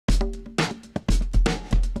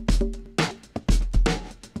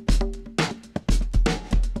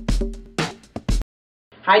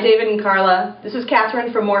Hi, David and Carla. This is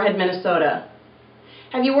Catherine from Moorhead, Minnesota.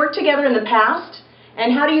 Have you worked together in the past?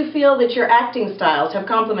 And how do you feel that your acting styles have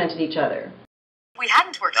complemented each other? We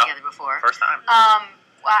hadn't worked together before. First time.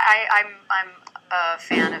 I'm a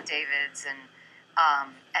fan of David's,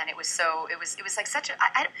 and it was like such a.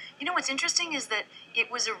 You know what's interesting is that it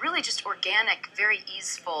was a really just organic, very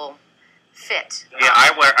easeful fit. Yeah,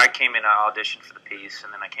 I came in, I auditioned for the piece,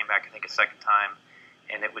 and then I came back I think a second time,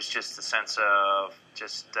 and it was just a sense of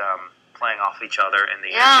just playing off each other and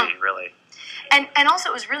the energy, really. And also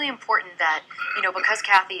it was really important that, you know, because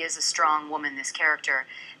Kathy is a strong woman, this character,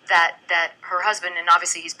 that her husband, and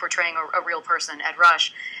obviously he's portraying a real person, Ed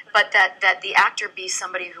Rush, but that the actor be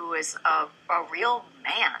somebody who is a real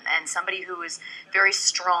man and somebody who is very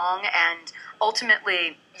strong, and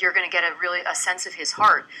ultimately you're going to get a sense of his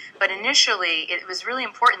heart. But initially it was really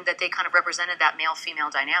important that they kind of represented that male-female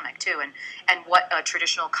dynamic too, and what a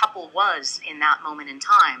traditional couple was in that moment in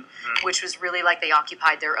time, which was really like they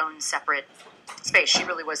occupied their own separate space. She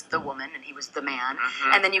really was the woman and he was the man,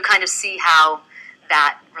 and then you kind of see how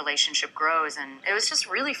that relationship grows, and it was just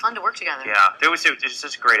really fun to work together. Yeah, there's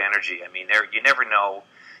such great energy. I mean, you never know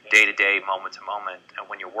day to day, moment to moment, and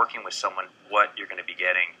when you're working with someone, what you're going to be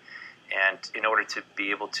getting. And in order to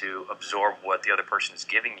be able to absorb what the other person is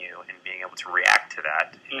giving you and being able to react to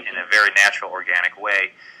that in a very natural, organic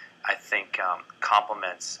way, I think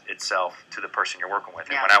complements itself to the person you're working with.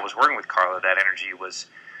 And when I was working with Carla, that energy was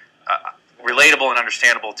relatable and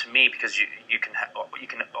understandable to me, because you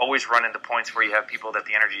can always run into points where you have people that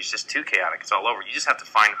the energy is just too chaotic. It's all over. You just have to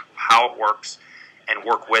find how it works and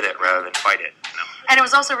work with it rather than fight it. You know? And it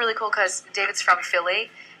was also really cool because David's from Philly,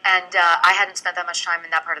 and I hadn't spent that much time in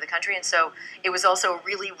that part of the country, and so it was also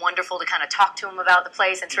really wonderful to kind of talk to him about the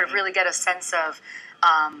place and sort of really get a sense of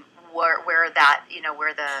where that, you know,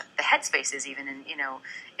 where the headspace is even, and you know,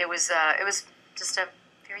 it was just a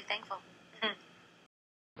very thankful.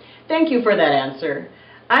 Thank you for that answer.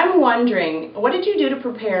 I'm wondering, what did you do to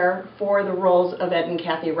prepare for the roles of Ed and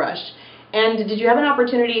Kathy Rush? And did you have an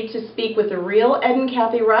opportunity to speak with the real Ed and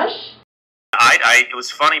Kathy Rush? It was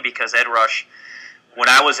funny because Ed Rush, when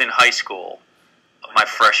I was in high school, my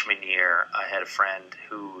freshman year, I had a friend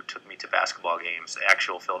who took me to basketball games, the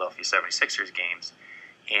actual Philadelphia 76ers games,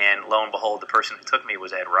 and lo and behold, the person who took me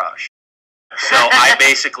was Ed Rush. So I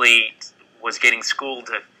basically was getting schooled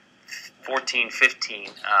at 14, 15,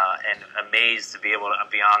 and amazed to be able to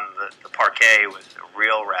be on the parquet with a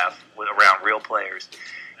real ref, around real players.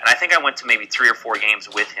 And I think I went to maybe 3 or 4 games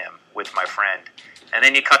with him, with my friend. And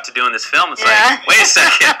then you cut to doing this film, it's like, wait a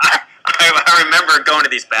second, I remember going to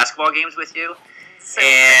these basketball games with you,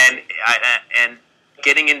 and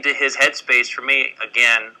getting into his headspace for me,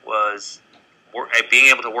 again, was being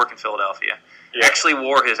able to work in Philadelphia. Yeah. Actually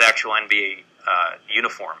wore his actual NBA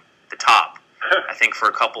uniform, the top, I think for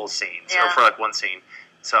a couple of scenes, or for like one scene.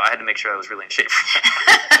 So I had to make sure I was really in shape.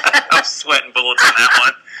 I was sweating bullets on that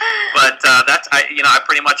one. But I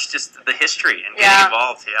pretty much just the history and getting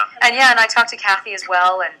involved, And I talked to Kathy as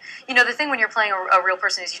well. And, you know, the thing when you're playing a real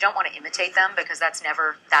person is you don't want to imitate them, because that's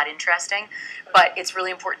never that interesting. But it's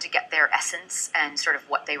really important to get their essence and sort of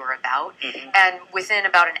what they were about. And within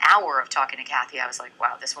about an hour of talking to Kathy, I was like,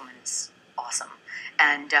 wow, this woman is awesome.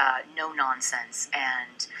 And no nonsense.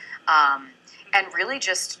 And really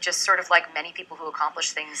just sort of like many people who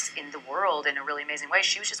accomplish things in the world in a really amazing way,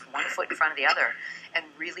 she was just one foot in front of the other and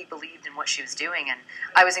really believed in what she was doing. And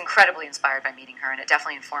I was incredibly inspired by meeting her, and it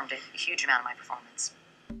definitely informed a huge amount of my performance.